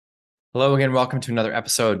Hello again. Welcome to another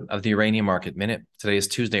episode of the Uranium Market Minute. Today is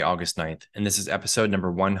Tuesday, August 9th, and this is episode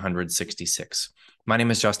number 166. My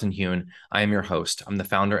name is Justin Hune. I am your host. I'm the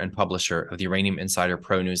founder and publisher of the Uranium Insider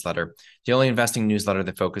Pro newsletter, the only investing newsletter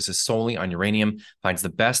that focuses solely on uranium, finds the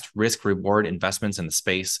best risk-reward investments in the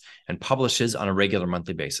space, and publishes on a regular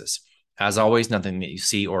monthly basis. As always, nothing that you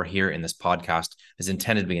see or hear in this podcast is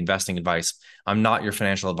intended to be investing advice. I'm not your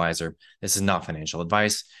financial advisor. This is not financial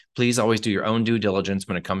advice. Please always do your own due diligence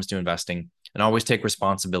when it comes to investing and always take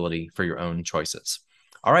responsibility for your own choices.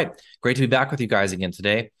 All right, great to be back with you guys again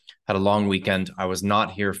today. Had a long weekend. I was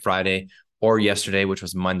not here Friday or yesterday, which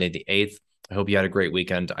was Monday the 8th. I hope you had a great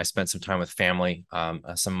weekend. I spent some time with family,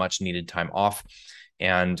 some much needed time off,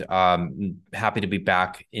 and happy to be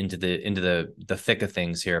back into the thick of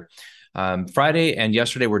things here. Friday and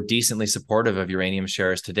yesterday were decently supportive of uranium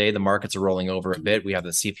shares. Today, the markets are rolling over a bit. We have the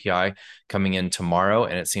CPI coming in tomorrow,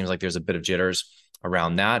 and it seems like there's a bit of jitters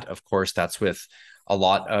around that. Of course, that's with a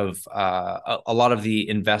lot of the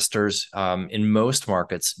investors in most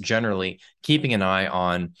markets generally keeping an eye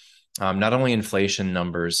on not only inflation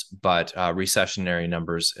numbers, but recessionary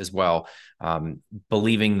numbers as well,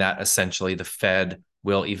 believing that essentially the Fed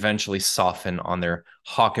will eventually soften on their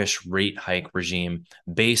hawkish rate hike regime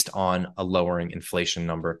based on a lowering inflation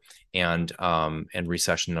number and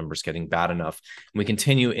recession numbers getting bad enough. And we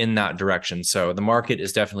continue in that direction. So the market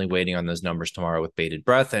is definitely waiting on those numbers tomorrow with bated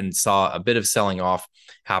breath and saw a bit of selling off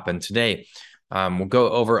happen today. We'll go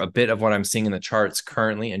over a bit of what I'm seeing in the charts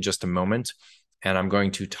currently in just a moment. And I'm going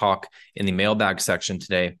to talk in the mailbag section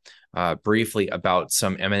today briefly about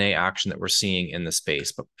some M&A action that we're seeing in the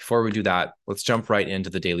space. But before we do that, let's jump right into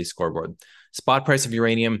the daily scoreboard. Spot price of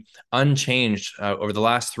uranium unchanged over the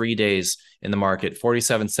last 3 days in the market,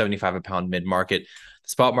 47.75 a pound mid-market. The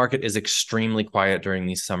spot market is extremely quiet during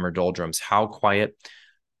these summer doldrums. How quiet?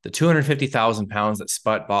 The 250,000 pounds that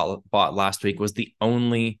Spot bought last week was the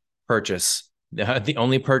only purchasing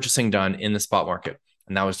done in the spot market,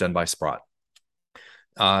 and that was done by Sprott.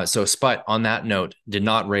 So Spot, on that note, did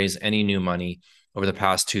not raise any new money over the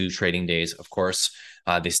past 2 trading days. Of course,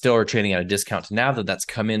 they still are trading at a discount to NAV. That's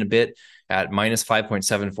come in a bit at minus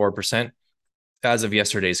 5.74% as of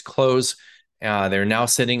yesterday's close. They're now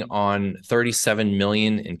sitting on 37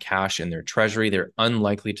 million in cash in their treasury. They're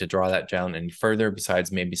unlikely to draw that down any further,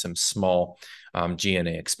 besides maybe some small G&A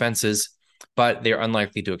expenses, but they're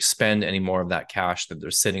unlikely to expend any more of that cash that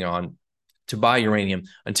they're sitting on to buy uranium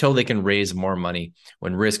until they can raise more money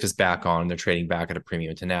when risk is back on. They're trading back at a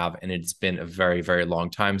premium to NAV, and it's been a very, very long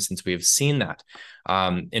time since we have seen that.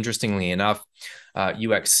 Interestingly enough,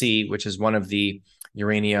 UXC, which is one of the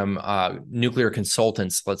uranium nuclear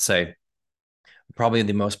consultants, let's say, probably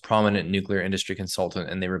the most prominent nuclear industry consultant,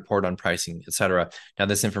 and they report on pricing, et cetera. Now,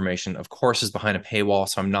 this information, of course, is behind a paywall,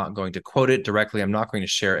 so I'm not going to quote it directly. I'm not going to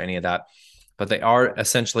share any of that, but they are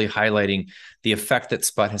essentially highlighting the effect that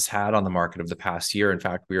Spot has had on the market of the past year. In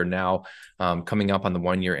fact, we are now coming up on the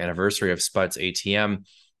 1-year anniversary of Spot's ATM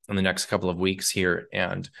in the next couple of weeks here.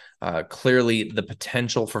 And clearly the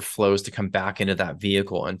potential for flows to come back into that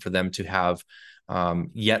vehicle and for them to have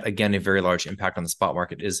yet again a very large impact on the spot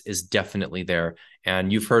market is definitely there.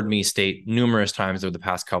 And you've heard me state numerous times over the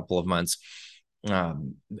past couple of months,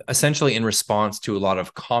 essentially in response to a lot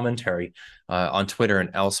of commentary on Twitter and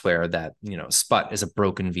elsewhere that, Spot is a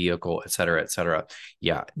broken vehicle, et cetera, et cetera.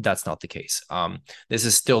 Yeah, that's not the case. This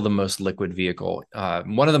is still the most liquid vehicle,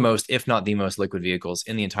 one of the most, if not the most liquid vehicles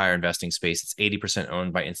in the entire investing space. It's 80%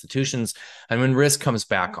 owned by institutions. And when risk comes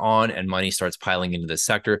back on and money starts piling into this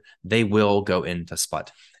sector, they will go into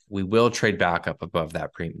Spot. We will trade back up above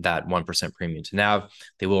that 1% premium to NAV.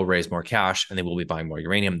 They will raise more cash and they will be buying more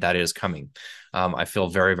uranium. That is coming. I feel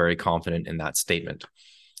very, very confident in that statement.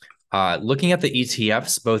 Looking at the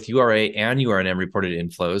ETFs, both URA and URNM reported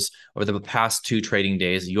inflows over the past 2 trading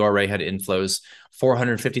days. URA had inflows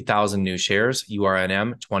 450,000 new shares,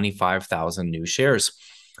 URNM 25,000 new shares.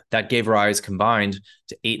 That gave rise combined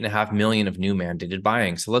to 8.5 million of new mandated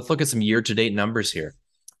buying. So let's look at some year-to-date numbers here.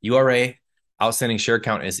 URA outstanding share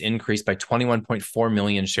count is increased by 21.4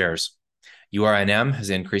 million shares. URNM has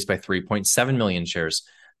increased by 3.7 million shares.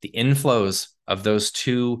 The inflows of those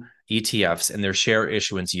 2 ETFs and their share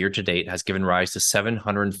issuance year to date has given rise to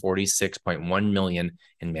 746.1 million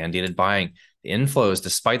in mandated buying. The inflows,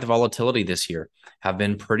 despite the volatility this year, have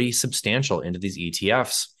been pretty substantial into these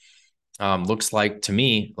ETFs. Looks like to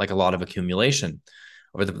me like a lot of accumulation.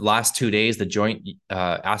 Over the last 2 days, the joint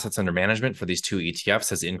assets under management for these 2 ETFs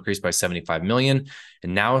has increased by 75 million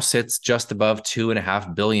and now sits just above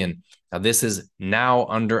 2.5 billion. Now, this is now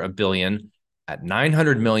under $1 billion at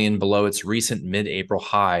 900 million, below its recent mid-April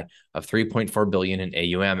high of 3.4 billion in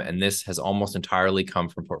AUM. And this has almost entirely come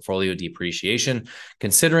from portfolio depreciation,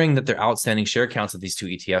 considering that their outstanding share counts of these two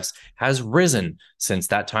ETFs has risen since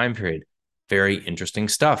that time period. Very interesting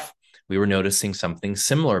stuff. We were noticing something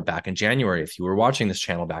similar back in January. If you were watching this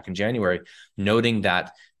channel back in January, noting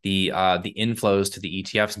that the inflows to the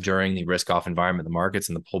ETFs during the risk-off environment, the markets,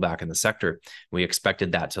 and the pullback in the sector, we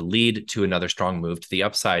expected that to lead to another strong move to the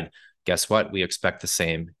upside. Guess what? We expect the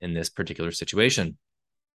same in this particular situation.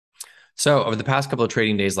 So over the past couple of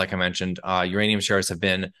trading days, like I mentioned, uranium shares have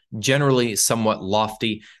been generally somewhat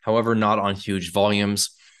lofty, however, not on huge volumes.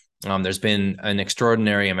 There's been an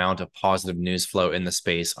extraordinary amount of positive news flow in the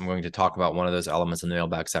space. I'm going to talk about one of those elements in the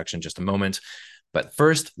mailbag section in just a moment. But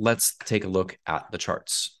first, let's take a look at the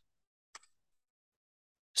charts.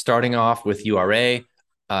 Starting off with URA,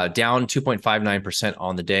 down 2.59%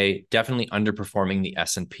 on the day, definitely underperforming the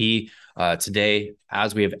S&P today,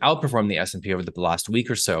 as we have outperformed the S&P over the last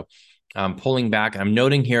week or so. Pulling back, I'm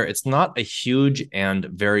noting here, it's not a huge and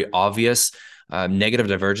very obvious negative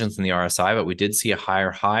divergence in the RSI, but we did see a higher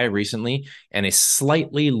high recently and a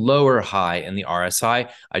slightly lower high in the RSI.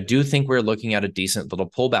 I do think we're looking at a decent little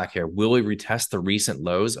pullback here. Will we retest the recent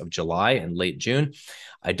lows of July and late June?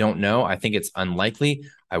 I don't know. I think it's unlikely.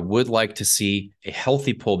 I would like to see a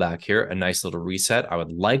healthy pullback here, a nice little reset. I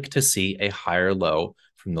would like to see a higher low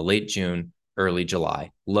from the late June, early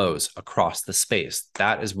July lows across the space.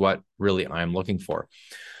 That is what really I'm looking for.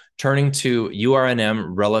 Turning to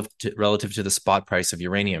URNM relative to the spot price of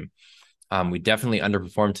uranium. We definitely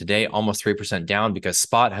underperformed today, almost 3% down, because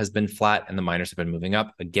spot has been flat and the miners have been moving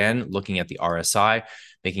up. Again, looking at the RSI,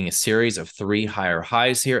 making a series of 3 higher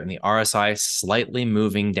highs here, and the RSI slightly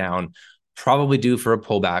moving down, probably due for a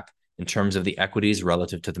pullback in terms of the equities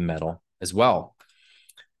relative to the metal as well.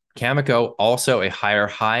 Cameco, also a higher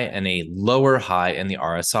high and a lower high in the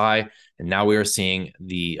RSI. And now we are seeing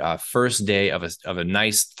the first day of a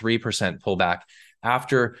nice 3% pullback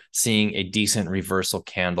after seeing a decent reversal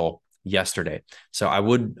candle yesterday. So I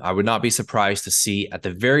would not be surprised to see, at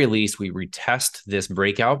the very least, we retest this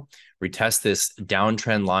breakout, retest this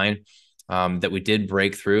downtrend line that we did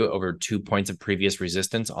break through over 2 points of previous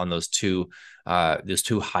resistance on those two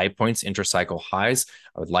high points, intracycle highs.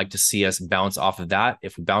 I would like to see us bounce off of that.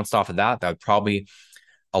 If we bounced off of that, that would probably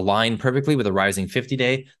align perfectly with a rising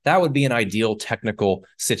 50-day. That would be an ideal technical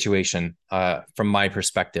situation from my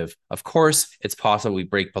perspective. Of course, it's possible we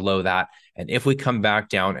break below that. And if we come back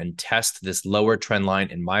down and test this lower trend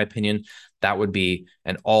line, in my opinion, that would be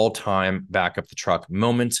an all-time back up the truck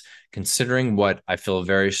moment, considering what I feel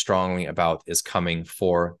very strongly about is coming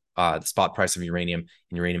for the spot price of uranium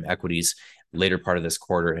and uranium equities later part of this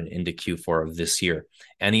quarter and into Q4 of this year.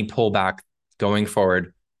 Any pullback going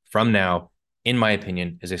forward from now, in my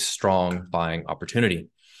opinion, is a strong buying opportunity.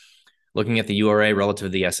 Looking at the URA relative to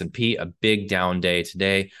the S&P, a big down day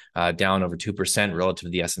today, down over 2% relative to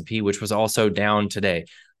the S&P, which was also down today.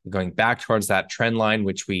 Going back towards that trend line,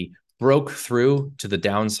 which we broke through to the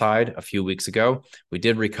downside a few weeks ago. We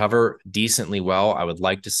did recover decently well. I would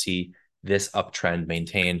like to see this uptrend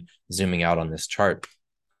maintained, zooming out on this chart.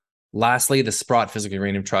 Lastly, the Sprott Physical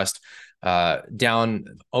Uranium Trust, down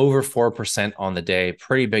over 4% on the day,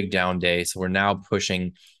 pretty big down day. So we're now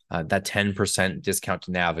pushing that 10% discount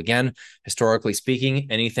to NAV again. Historically speaking,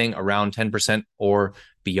 anything around 10% or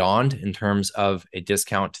beyond in terms of a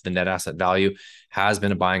discount to the net asset value has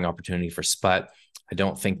been a buying opportunity for SPUT. I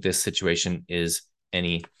don't think this situation is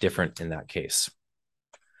any different in that case.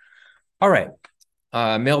 All right.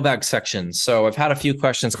 Mailbag section. So I've had a few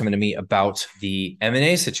questions coming to me about the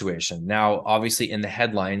M&A situation. Now, obviously in the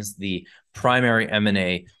headlines, the primary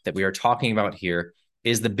M&A that we are talking about here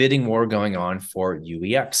is the bidding war going on for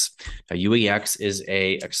UEX. Now, UEX is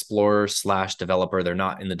a explorer / developer. They're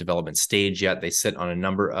not in the development stage yet. They sit on a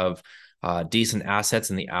number of decent assets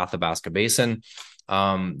in the Athabasca Basin.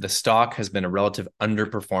 The stock has been a relative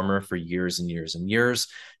underperformer for years and years and years,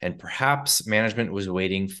 and perhaps management was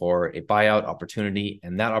waiting for a buyout opportunity,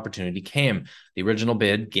 and that opportunity came. The original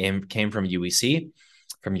bid came from UEC,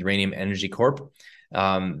 from Uranium Energy Corp.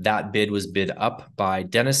 That bid was bid up by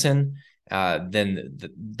Denison. Apparently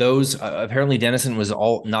Denison was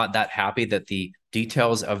all not that happy that the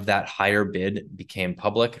details of that higher bid became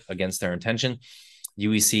public against their intention.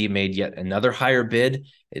 UEC made yet another higher bid.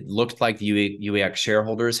 It looked like the UEX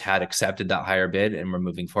shareholders had accepted that higher bid and were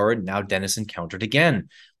moving forward. Now Denison countered again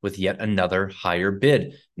with yet another higher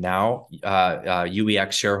bid. Now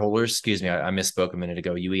UEX shareholders, excuse me, I misspoke a minute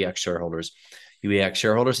ago. UEX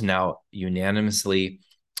shareholders now unanimously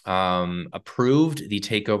approved the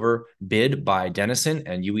takeover bid by Denison,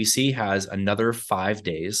 and UEC has another 5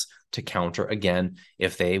 days to counter again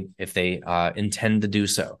if they intend to do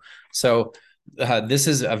so. So this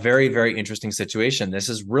is a very, very interesting situation. This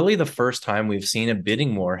is really the first time we've seen a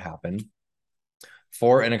bidding war happen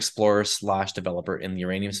for an explorer / developer in the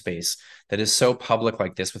uranium space that is so public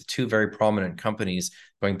like this, with two very prominent companies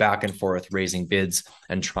going back and forth, raising bids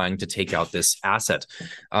and trying to take out this asset,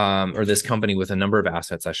 or this company with a number of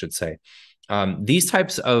assets, I should say. These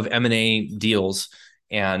types of M&A deals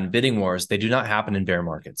and bidding wars, they do not happen in bear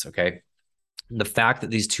markets, okay? The fact that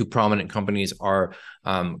these two prominent companies are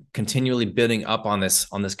continually bidding up on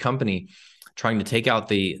this company, trying to take out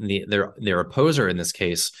their opposer in this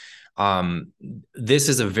case, this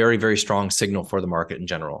is a very, very strong signal for the market in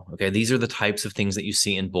general. Okay, these are the types of things that you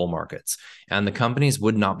see in bull markets, and the companies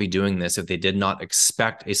would not be doing this if they did not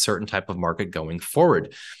expect a certain type of market going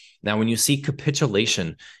forward. Now, when you see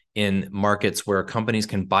capitulation in markets where companies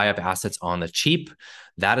can buy up assets on the cheap,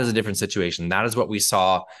 that is a different situation. That is what we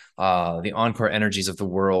saw, the Encore Energies of the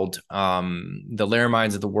world, the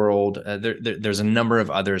Laramides of the world. There's a number of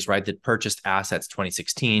others, right, that purchased assets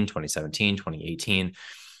 2016, 2017, 2018,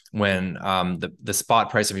 when the spot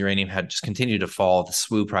price of uranium had just continued to fall, the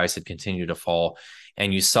SWU price had continued to fall,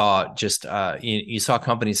 and you saw just you saw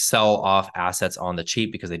companies sell off assets on the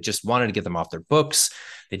cheap because they just wanted to get them off their books.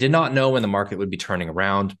 They did not know when the market would be turning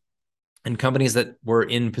around. And companies that were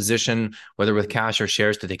in position, whether with cash or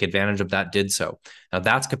shares, to take advantage of that did so. Now,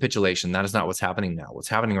 that's capitulation. That is not what's happening now. What's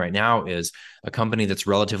happening right now is a company that's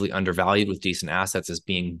relatively undervalued with decent assets is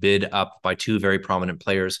being bid up by two very prominent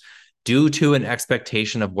players due to an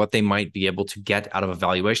expectation of what they might be able to get out of a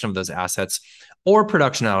valuation of those assets or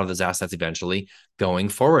production out of those assets eventually going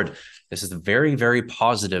forward. This is a very, very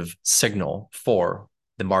positive signal for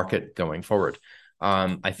the market going forward.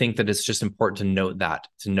 I think that it's just important to note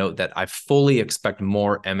that I fully expect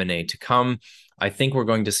more M&A to come. I think we're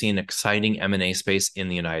going to see an exciting M&A space in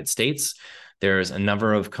the United States. There's a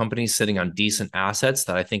number of companies sitting on decent assets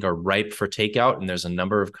that I think are ripe for takeout, and there's a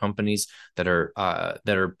number of companies that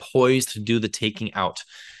are poised to do the taking out.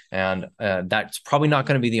 And that's probably not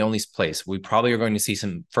going to be the only place. We probably are going to see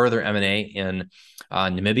some further M&A in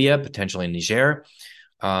Namibia, potentially in Niger,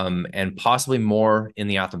 and possibly more in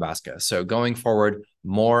the Athabasca. So going forward,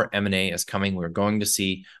 more M&A is coming. We're going to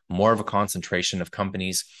see more of a concentration of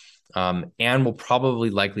companies, and we'll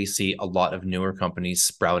probably likely see a lot of newer companies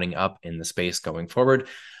sprouting up in the space going forward.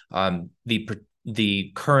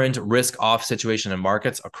 The current risk-off situation in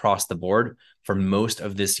markets across the board for most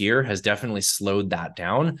of this year has definitely slowed that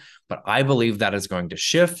down, but I believe that is going to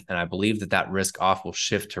shift, and I believe that risk-off will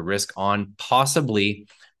shift to risk-on, possibly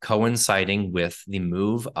coinciding with the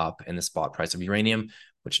move up in the spot price of uranium,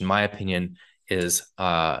 which in my opinion is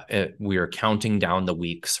we are counting down the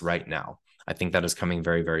weeks right now. I think that is coming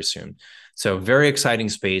very, very soon. So very exciting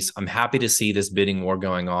space. I'm happy to see this bidding war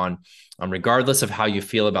going on. Regardless of how you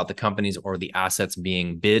feel about the companies or the assets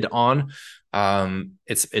being bid on,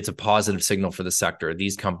 it's a positive signal for the sector.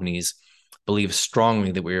 These companies believe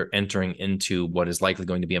strongly that we are entering into what is likely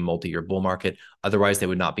going to be a multi-year bull market. Otherwise, they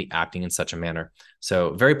would not be acting in such a manner.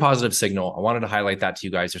 So very positive signal. I wanted to highlight that to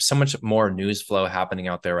you guys. There's so much more news flow happening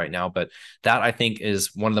out there right now, but that I think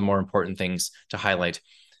is one of the more important things to highlight.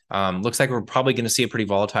 Looks like we're probably going to see a pretty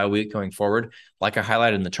volatile week going forward. Like I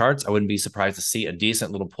highlighted in the charts, I wouldn't be surprised to see a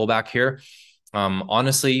decent little pullback here.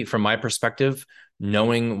 Honestly, from my perspective,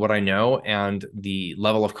 knowing what I know and the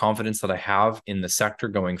level of confidence that I have in the sector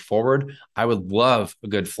going forward, I would love a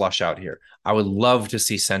good flush out here. I would love to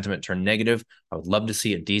see sentiment turn negative. I would love to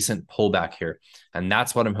see a decent pullback here. And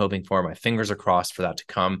that's what I'm hoping for. My fingers are crossed for that to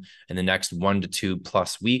come in the next 1 to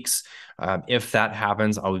 2+ weeks. If that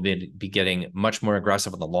happens, I will be getting much more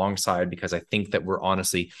aggressive on the long side, because I think that we're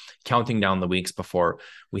honestly counting down the weeks before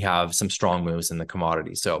we have some strong moves in the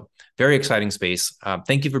commodity. So very exciting space.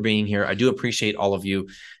 Thank you for being here. I do appreciate all of you.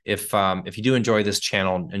 If you do enjoy this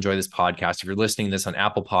channel, enjoy this podcast, if you're listening to this on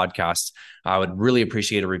Apple Podcasts, I would really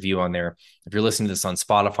appreciate a review on there. If you're listening to this on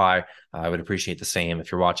Spotify, I would appreciate the same.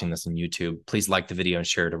 If you're watching this on YouTube, please like the video and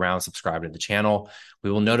share it around, subscribe to the channel.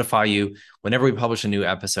 We will notify you whenever we publish a new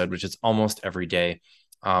episode, which is almost every day.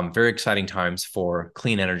 Very exciting times for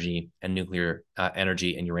clean energy and nuclear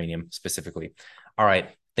energy and uranium specifically. All right.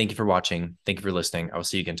 Thank you for watching. Thank you for listening. I will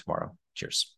see you again tomorrow. Cheers.